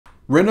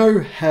Renault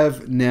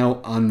have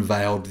now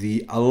unveiled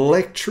the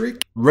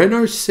electric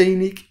Renault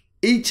Scenic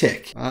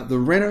E-Tech. The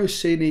Renault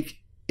Scenic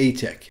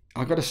E-Tech.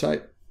 I gotta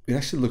say, it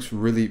actually looks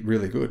really,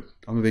 really good.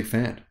 I'm a big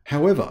fan.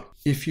 However,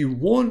 if you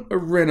want a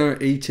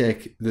Renault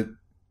E-Tech that,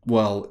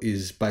 well,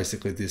 is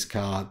basically this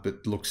car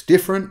but looks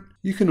different,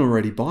 you can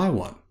already buy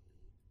one.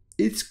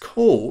 It's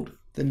called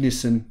the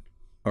Nissan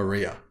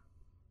Ariya.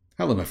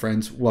 Hello, my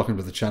friends. Welcome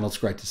to the channel. It's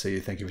great to see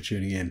you. Thank you for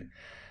tuning in.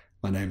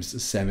 My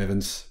name's Sam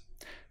Evans.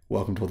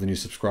 Welcome to all the new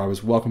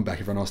subscribers. Welcome back,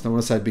 everyone else. And I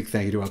want to say a big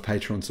thank you to our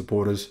Patreon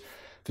supporters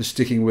for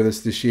sticking with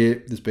us this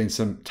year. There's been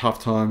some tough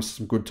times,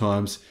 some good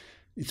times.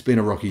 It's been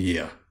a rocky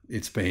year.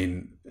 It's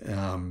been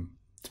one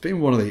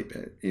of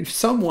the, in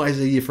some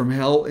ways, a year from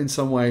hell. In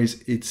some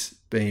ways, it's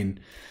been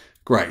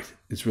great.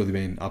 It's really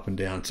been up and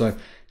down. So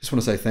just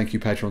want to say thank you,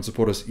 Patreon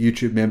supporters,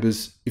 YouTube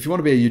members. If you want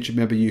to be a YouTube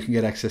member, you can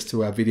get access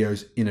to our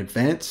videos in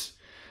advance.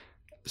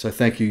 So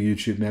thank you,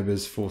 YouTube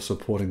members, for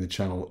supporting the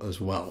channel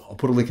as well. I'll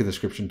put a link in the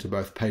description to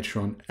both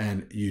Patreon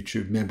and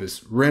YouTube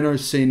members. Renault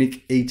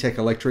Scenic E-Tech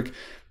Electric,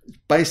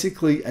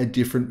 basically a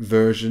different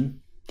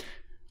version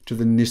to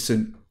the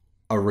Nissan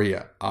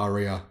Ariya.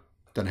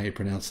 Don't know how you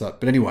pronounce that.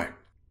 But anyway,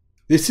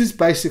 this is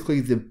basically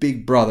the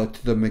big brother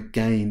to the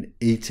Megane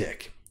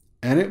E-Tech.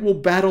 And it will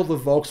battle the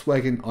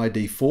Volkswagen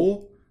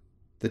ID4,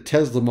 the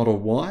Tesla Model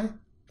Y,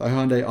 the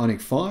Hyundai Ioniq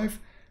 5,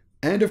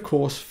 and of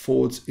course,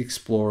 Ford's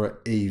Explorer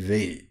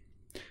EV.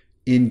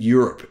 In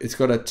Europe, it's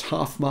got a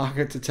tough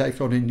market to take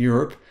on in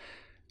Europe,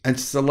 and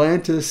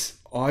Stellantis,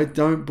 I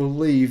don't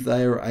believe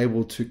they are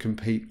able to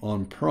compete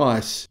on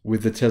price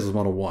with the Tesla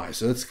Model Y.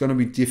 So that's going to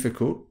be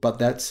difficult. But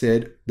that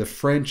said, the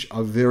French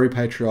are very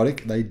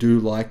patriotic. They do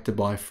like to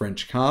buy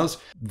French cars.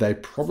 They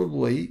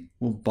probably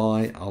will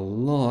buy a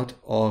lot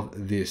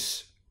of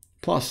this.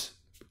 Plus,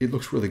 it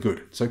looks really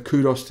good. So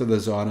kudos to the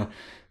designer.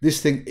 This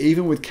thing,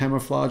 even with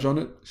camouflage on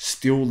it,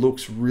 still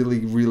looks really,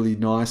 really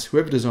nice.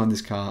 Whoever designed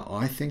this car,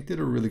 I think, did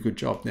a really good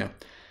job. Now,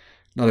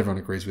 not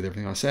everyone agrees with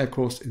everything I say, of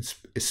course,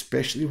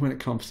 especially when it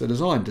comes to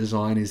design.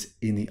 Design is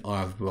in the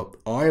eye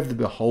of the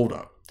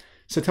beholder.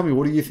 So tell me,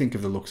 what do you think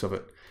of the looks of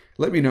it?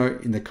 Let me know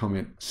in the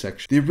comment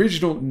section. The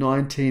original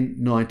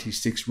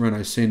 1996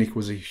 Renault Scenic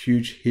was a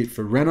huge hit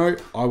for Renault.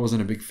 I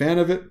wasn't a big fan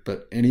of it,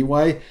 but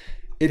anyway,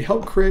 it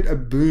helped create a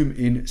boom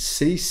in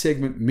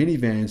C-segment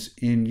minivans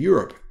in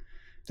Europe.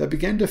 They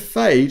began to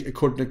fade,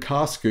 according to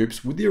Car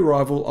Scoops, with the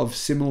arrival of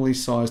similarly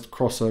sized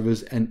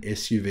crossovers and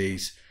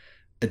SUVs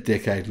a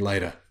decade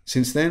later.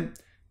 Since then,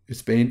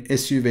 it's been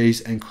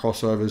SUVs and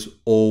crossovers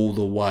all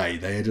the way.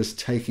 They are just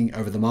taking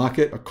over the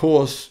market. Of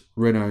course,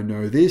 Renault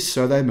know this,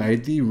 so they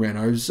made the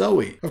Renault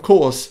Zoe. Of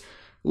course,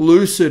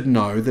 Lucid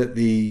know that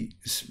the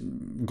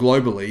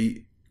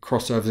globally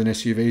crossovers and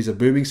SUVs are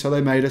booming, so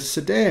they made a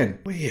sedan.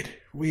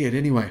 Weird.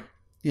 Anyway,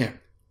 yeah.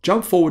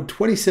 Jump forward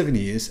 27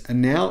 years,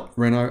 and now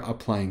Renault are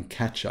playing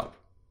catch up.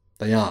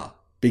 They are,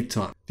 big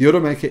time. The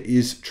automaker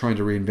is trying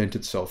to reinvent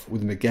itself with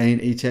the Megane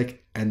E-Tech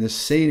and the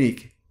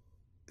Scenic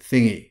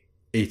thingy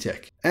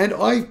E-Tech. And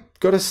I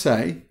gotta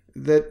say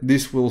that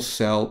this will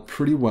sell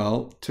pretty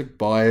well to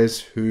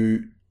buyers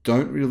who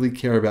don't really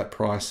care about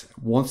price,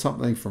 want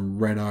something from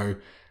Renault,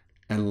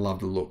 and love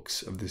the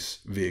looks of this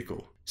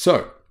vehicle.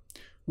 So,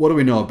 what do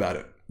we know about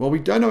it? Well, we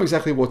don't know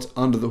exactly what's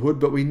under the hood,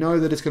 but we know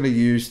that it's going to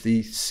use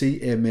the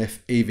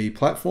CMF EV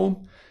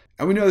platform,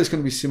 and we know it's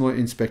going to be similar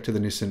in spec to the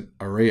Nissan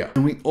Ariya.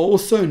 And we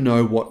also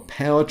know what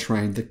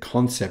powertrain the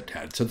concept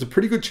had. So it's a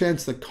pretty good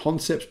chance the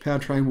concept's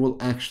powertrain will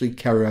actually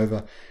carry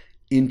over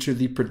into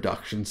the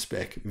production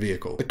spec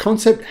vehicle. The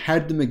concept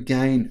had the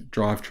Megane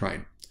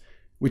drivetrain,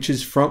 which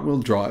is front-wheel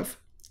drive.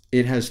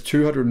 It has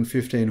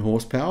 215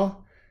 horsepower.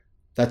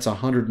 That's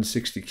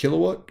 160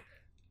 kilowatt.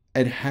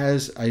 It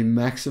has a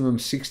maximum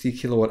 60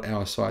 kilowatt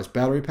hour size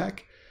battery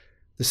pack.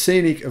 The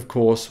Scenic, of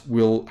course,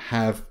 will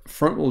have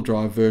front-wheel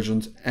drive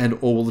versions and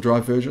all-wheel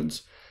drive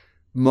versions.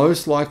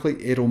 Most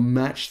likely, it'll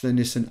match the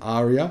Nissan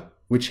Ariya,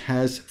 which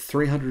has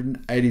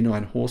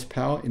 389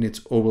 horsepower in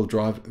its all-wheel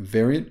drive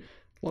variant.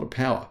 A lot of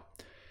power.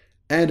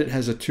 And it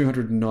has a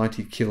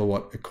 290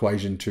 kilowatt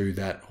equation to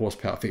that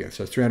horsepower figure.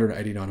 So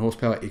 389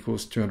 horsepower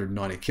equals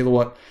 290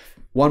 kilowatt.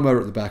 One motor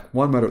at the back,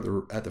 one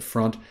motor at the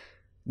front.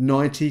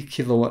 90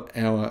 kilowatt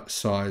hour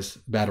size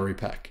battery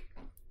pack.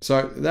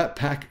 So that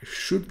pack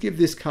should give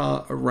this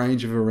car a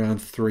range of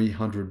around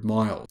 300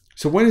 miles.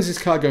 So when is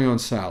this car going on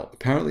sale?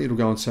 Apparently it'll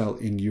go on sale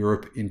in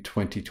Europe in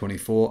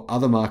 2024.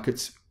 Other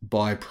markets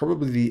by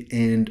probably the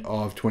end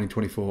of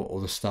 2024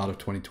 or the start of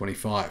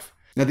 2025.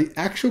 Now the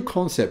actual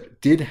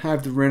concept did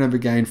have the Renault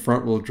Megane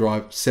front wheel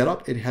drive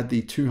setup. It had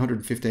the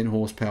 215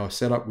 horsepower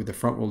setup with the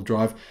front wheel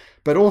drive.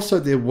 But also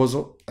there was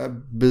a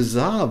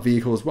bizarre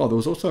vehicle as well. There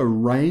was also a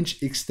range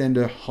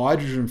extender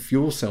hydrogen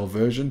fuel cell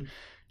version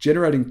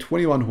generating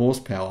 21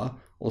 horsepower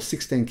or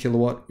 16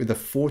 kilowatt with a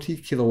 40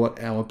 kilowatt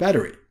hour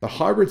battery. The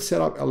hybrid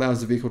setup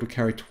allows the vehicle to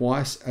carry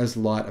twice as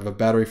light of a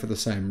battery for the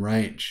same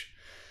range.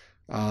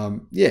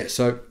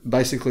 So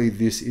basically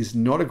this is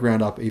not a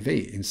ground up EV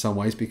in some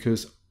ways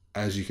because,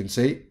 as you can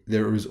see,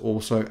 there is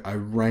also a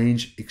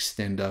range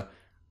extender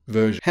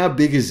version. How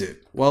big is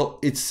it? Well,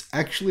 it's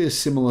actually a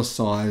similar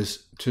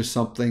size to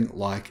something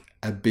like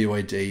a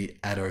BYD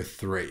Atto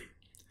 3.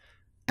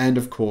 And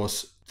of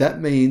course,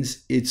 that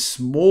means it's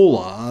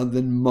smaller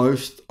than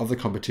most of the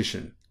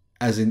competition.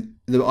 As in,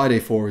 the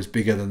ID4 is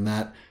bigger than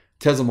that.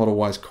 Tesla Model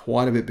Y is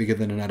quite a bit bigger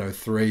than an Atto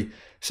 3.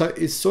 So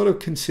it's sort of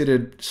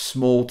considered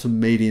small to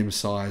medium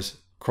size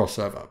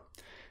crossover.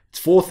 It's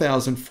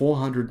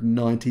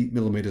 4,490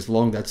 millimeters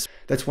long. That's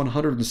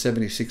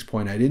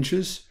 176.8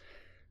 inches.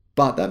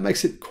 But that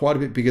makes it quite a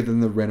bit bigger than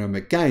the Renault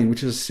Megane,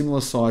 which is a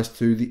similar size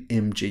to the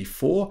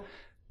MG4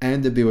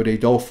 and the BYD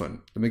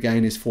Dolphin. The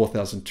Megane is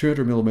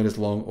 4,200 millimeters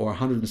long, or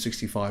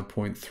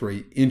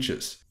 165.3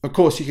 inches. Of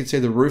course, you can see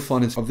the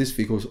roofline of this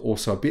vehicle is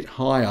also a bit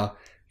higher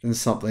than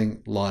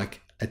something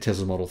like a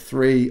Tesla Model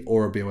 3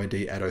 or a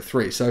BYD Atto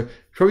 3. So you're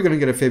probably going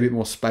to get a fair bit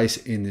more space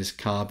in this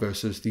car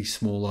versus the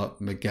smaller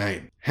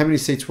Megane. How many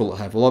seats will it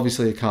have? Well,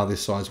 obviously a car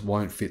this size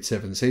won't fit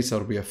 7 seats, so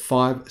it'll be a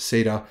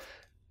 5-seater.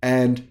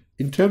 And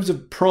in terms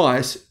of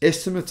price,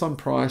 estimates on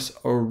price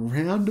are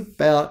around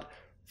about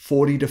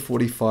 40 to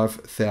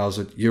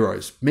 45,000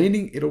 euros,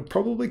 meaning it'll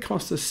probably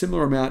cost a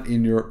similar amount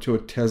in Europe to a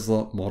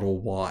Tesla Model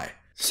Y.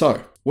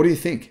 So what do you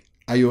think?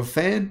 Are you a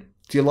fan?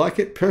 Do you like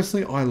it?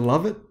 Personally, I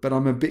love it, but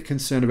I'm a bit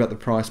concerned about the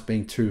price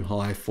being too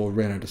high for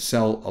Renault to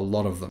sell a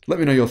lot of them. Let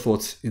me know your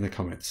thoughts in the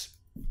comments.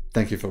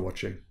 Thank you for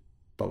watching.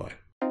 Bye-bye.